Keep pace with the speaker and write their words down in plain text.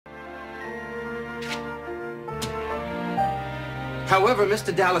However,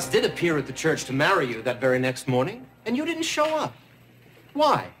 Mr. Dallas did appear at the church to marry you that very next morning, and you didn't show up.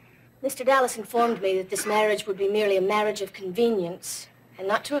 Why? Mr. Dallas informed me that this marriage would be merely a marriage of convenience, and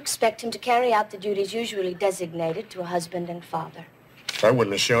not to expect him to carry out the duties usually designated to a husband and father. I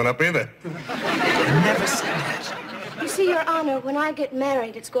wouldn't have shown up either. I never said that. You see, Your Honor, when I get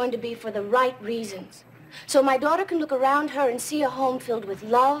married, it's going to be for the right reasons. So my daughter can look around her and see a home filled with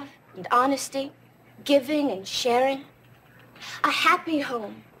love and honesty, giving and sharing. A happy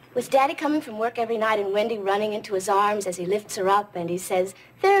home, with Daddy coming from work every night and Wendy running into his arms as he lifts her up and he says,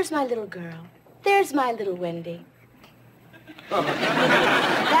 "There's my little girl. There's my little Wendy."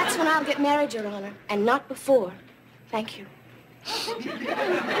 That's when I'll get married, Your Honor, and not before. Thank you.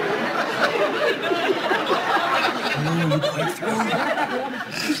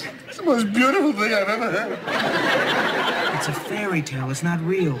 It's the most beautiful thing I've ever heard. It's a fairy tale. It's not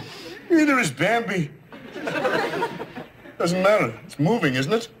real. Neither is Bambi. Doesn't matter. It's moving,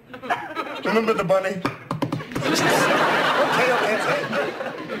 isn't it? Remember the bunny?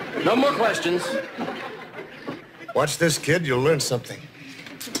 Okay. No more questions. Watch this, kid. You'll learn something.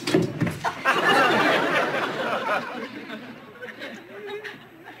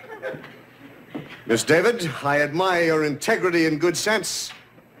 Miss David, I admire your integrity and good sense.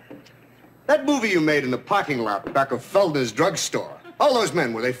 That movie you made in the parking lot back of Felder's drugstore, all those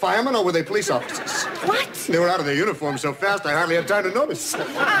men, were they firemen or were they police officers? What? They were out of their uniforms so fast I hardly had time to notice.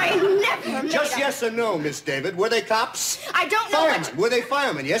 I never made Just yes or no, Miss David. Were they cops? I don't know Firemen. Were they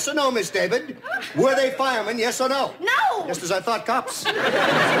firemen? Yes or no, Miss David? Were they firemen? Yes or no? No! Just as I thought, cops. I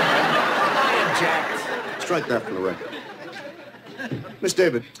object. Strike that from the record. Miss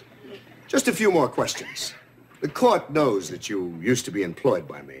David, just a few more questions. The court knows that you used to be employed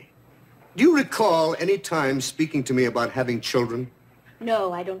by me. Do you recall any time speaking to me about having children?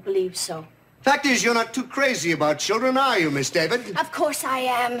 No, I don't believe so. Fact is, you're not too crazy about children, are you, Miss David? Of course I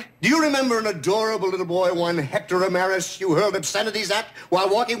am. Do you remember an adorable little boy, one Hector Ramirez, you hurled obscenities at while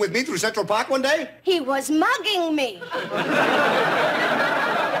walking with me through Central Park one day? He was mugging me.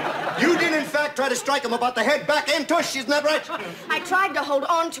 You did, in fact, try to strike him about the head, back, and tush, isn't that right? I tried to hold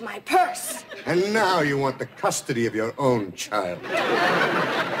on to my purse. And now you want the custody of your own child.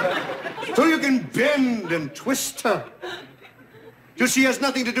 So you can bend and twist her. Till she has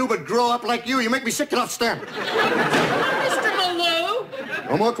nothing to do but grow up like you. You make me sick to stand. Mr. Malou?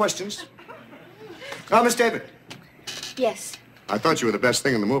 No more questions. Miss David. Yes. I thought you were the best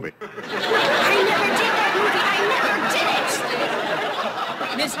thing in the movie. I never did that movie. I never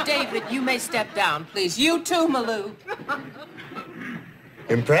did it. Miss David, you may step down, please. You too, Malou.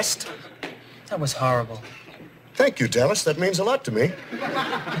 Impressed? That was horrible. Thank you, Dallas. That means a lot to me.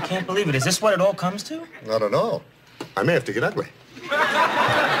 I can't believe it. Is this what it all comes to? Not at all. I may have to get ugly.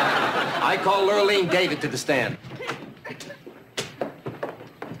 I call Lurleen David to the stand.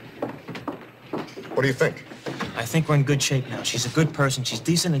 What do you think? I think we're in good shape now. She's a good person. She's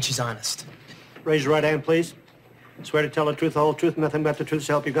decent and she's honest. Raise your right hand, please. Swear to tell the truth, the whole truth, nothing but the truth,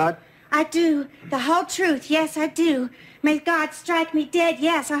 so help you God? I do. The whole truth. Yes, I do. May God strike me dead.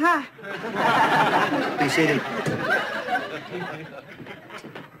 Yes, Be seated.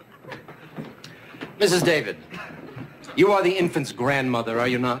 Mrs. David, you are the infant's grandmother, are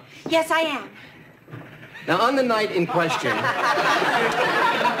you not? Yes, I am. Now, on the night in question,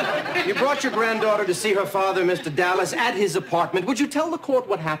 you brought your granddaughter to see her father, Mr. Dallas, at his apartment. Would you tell the court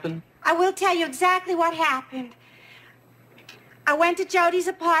what happened? I will tell you exactly what happened. I went to Jody's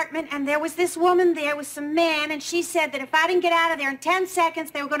apartment, and there was this woman there with some men, and she said that if I didn't get out of there in 10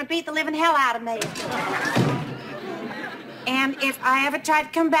 seconds, they were going to beat the living hell out of me. And if I ever tried to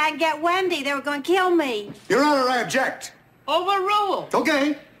come back and get Wendy, they were going to kill me. Your Honor, I object. Overruled.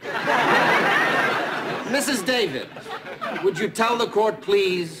 Okay. Mrs. David, would you tell the court,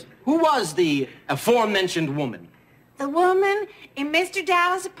 please, who was the aforementioned woman? The woman in Mr.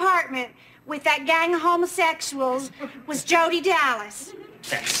 Dallas' apartment with that gang of homosexuals was Jody Dallas.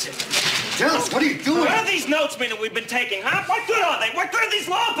 That's it. Dallas, what are you doing? What do these notes mean that we've been taking, huh? What good are they? What good are these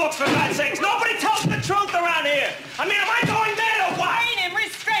law books, for God's sakes? Nobody tells the truth around here. I mean, am I going mad or what?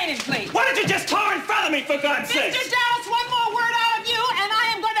 Restrain him, please. Why did you just tar and feather me, for God's sakes? Mr. Dallas, one more word out of you, and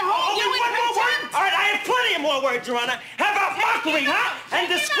I am going to hold you in one more word? contempt. All right, I have plenty of more words, Your Honor. How about mockery, huh? And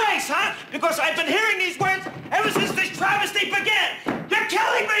disgrace, huh? Because I've been hearing these words ever since this travesty began. You're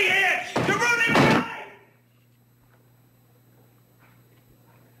killing me here. You're ruining my life.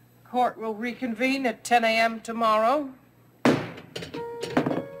 Court will reconvene at 10 a.m. tomorrow.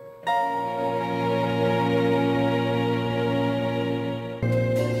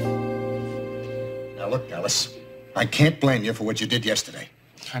 Now, look, Dallas, I can't blame you for what you did yesterday.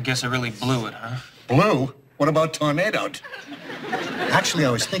 I guess I really blew it, huh? Blew? What about tornadoed? Actually, I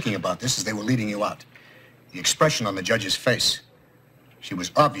was thinking about this as they were leading you out. The expression on the judge's face. She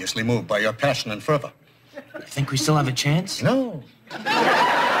was obviously moved by your passion and fervor. You think we still have a chance? No. You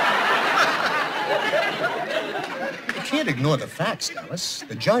can't ignore the facts, Dallas.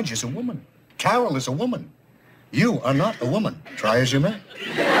 The judge is a woman. Carol is a woman. You are not a woman. Try as you may.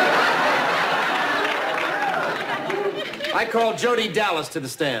 I call Jody Dallas to the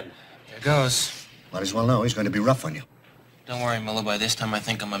stand. Here goes. Might as well know he's going to be rough on you. Don't worry, Miller. By this time, I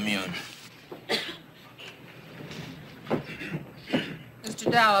think I'm immune. Mr.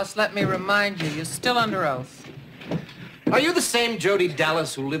 Dallas, let me remind you, you're still under oath. Are you the same Jody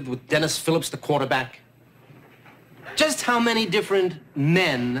Dallas who lived with Dennis Phillips, the quarterback? Just how many different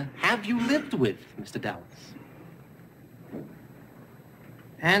men have you lived with, Mr. Dallas?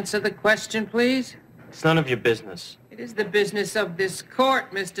 Answer the question, please. It's none of your business. It is the business of this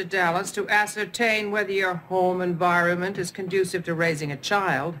court, Mr. Dallas, to ascertain whether your home environment is conducive to raising a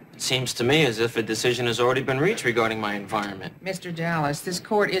child. It seems to me as if a decision has already been reached regarding my environment. Mr. Dallas, this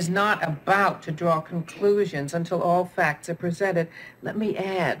court is not about to draw conclusions until all facts are presented. Let me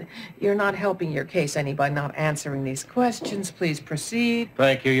add, you're not helping your case any by not answering these questions. Please proceed.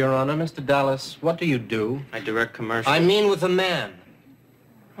 Thank you, Your Honor. Mr. Dallas, what do you do? I direct commercials. I mean with a man.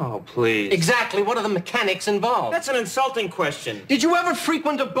 Oh, please. Exactly. What are the mechanics involved? That's an insulting question. Did you ever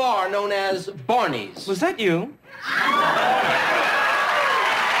frequent a bar known as Barney's? Was that you?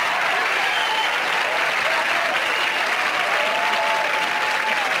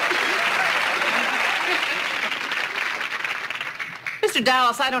 Mr.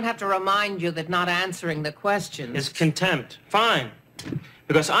 Dallas, I don't have to remind you that not answering the questions Is contempt. Fine.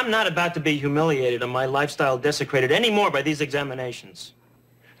 Because I'm not about to be humiliated and my lifestyle desecrated anymore by these examinations.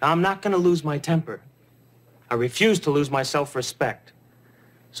 I'm not going to lose my temper. I refuse to lose my self-respect.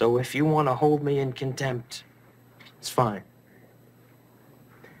 So if you want to hold me in contempt, it's fine.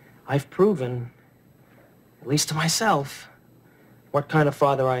 I've proven, at least to myself, what kind of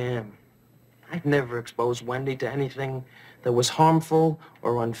father I am. I've never exposed Wendy to anything that was harmful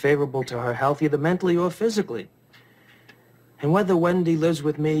or unfavorable to her health, either mentally or physically. And whether Wendy lives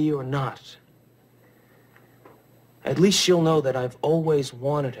with me or not, at least she'll know that I've always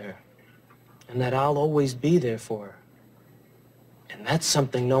wanted her and that I'll always be there for her. And that's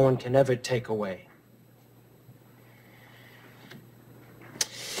something no one can ever take away.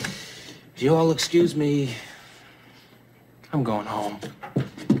 If you all excuse me, I'm going home.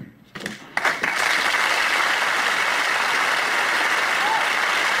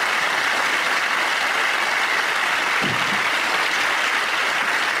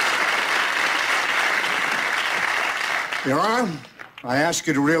 Your Honor, I ask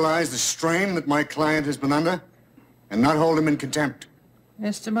you to realize the strain that my client has been under and not hold him in contempt.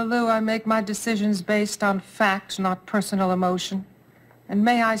 Mr. Malou, I make my decisions based on fact, not personal emotion. And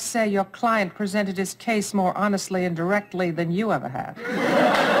may I say, your client presented his case more honestly and directly than you ever have.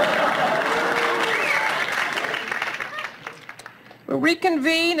 We'll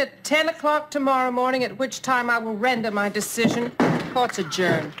reconvene at 10 o'clock tomorrow morning, at which time I will render my decision. Court's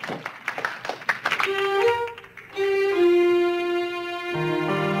adjourned.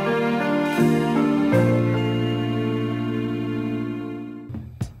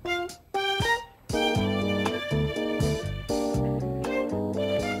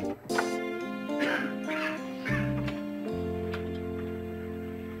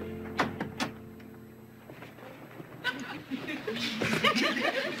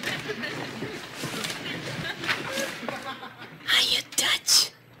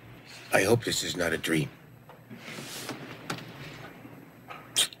 I hope this is not a dream.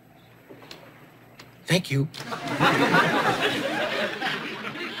 Thank you.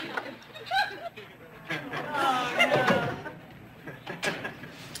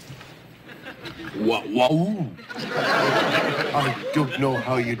 Wow. I don't know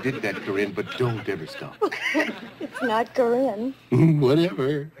how you did that, Corinne, but don't ever stop. It's not Corinne.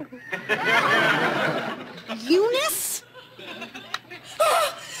 Whatever. Eunice?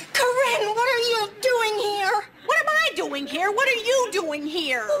 Oh, Corinne, what are you doing here? What am I doing here? What are you doing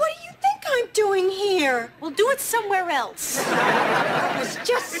here? Well, what do you think I'm doing here? We'll do it somewhere else. It was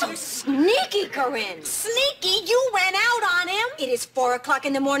just so sneaky, Corinne. Sneaky? You went out on him? It is 4 o'clock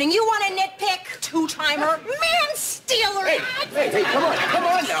in the morning. You want to nitpick? Two-timer. Man-stealer. Hey, come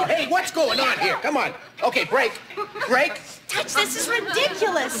on now. Hey, what's going on here? Come on. Okay, break. Touch, this is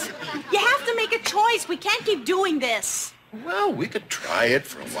ridiculous. You have to make a choice. We can't keep doing this. Well, we could try it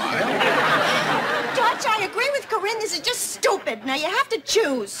for a while. Dutch, I agree with Corinne. This is just stupid. Now you have to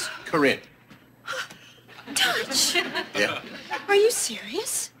choose. Corinne. Dutch, Yeah. are you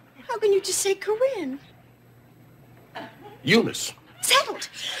serious? How can you just say Corinne? Eunice. Settled.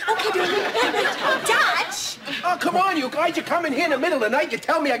 Okay, darling. Dutch. Oh, come on, you guys. You come in here in the middle of the night. You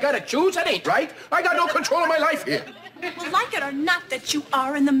tell me I gotta choose. That ain't right. I got no control of my life here. Well, like it or not that you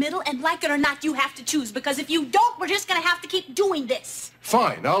are in the middle, and like it or not, you have to choose. Because if you don't, we're just gonna have to keep doing this.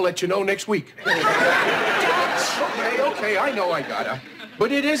 Fine. I'll let you know next week. Dutch. Okay, I know I gotta.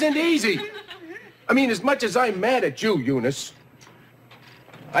 But it isn't easy. I mean, as much as I'm mad at you, Eunice,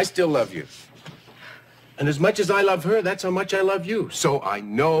 I still love you. And as much as I love her, that's how much I love you. So I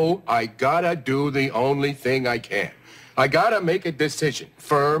know I gotta do the only thing I can. I gotta make a decision,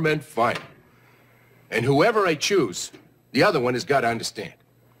 firm and final. And whoever I choose, the other one has gotta understand.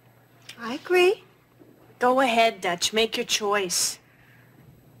 I agree. Go ahead, Dutch. Make your choice.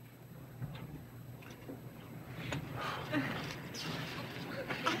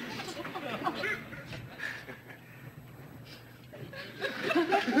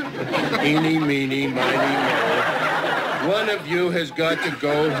 Eeny, meeny, miny, moe. One of you has got to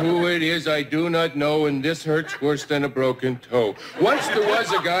go. Who it is, I do not know, and this hurts worse than a broken toe. Once there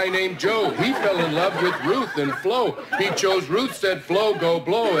was a guy named Joe. He fell in love with Ruth and Flo. He chose Ruth, said Flo, go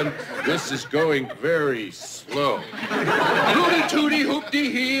blow, and this is going very slow. Hooty tooty hoop-dee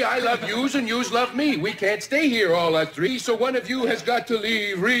hee, I love yous and yous love me. We can't stay here all at three, so one of you has got to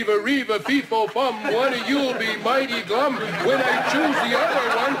leave. Reva, Reva, fee-fo-fum, one of you'll be mighty glum when I choose the other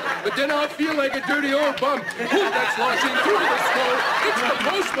one, but then I'll feel like a dirty old bum. Who's that sloshing through the snow? It's the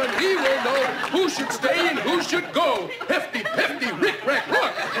postman, he will know who should stay and who should go. Hefty, hefty, rick-rack,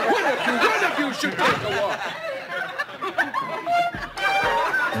 rock. One of you should take a walk.